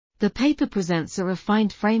The paper presents a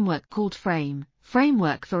refined framework called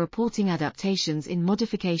Framework for Reporting Adaptations in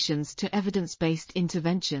Modifications to Evidence-Based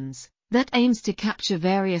Interventions, that aims to capture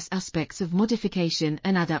various aspects of modification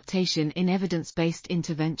and adaptation in evidence-based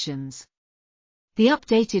interventions. The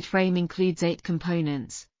updated frame includes 8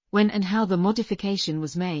 components: when and how the modification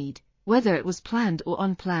was made, whether it was planned or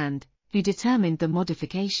unplanned, who determined the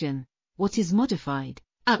modification, what is modified,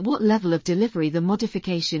 at what level of delivery the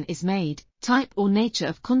modification is made, type or nature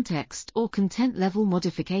of context or content level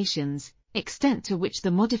modifications, extent to which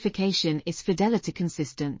the modification is fidelity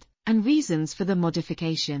consistent, and reasons for the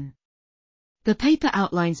modification. The paper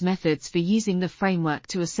outlines methods for using the framework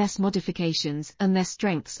to assess modifications and their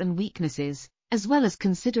strengths and weaknesses, as well as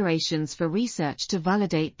considerations for research to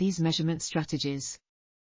validate these measurement strategies.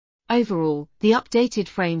 Overall, the updated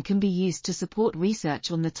frame can be used to support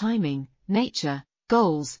research on the timing, nature,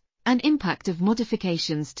 goals, and impact of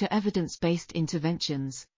modifications to evidence-based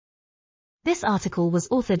interventions. This article was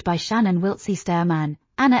authored by Shannon Wiltsey Stirman,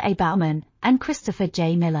 Anna A. Baumann, and Christopher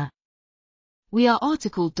J. Miller. We are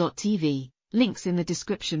RTCLTV, links in the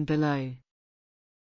description below.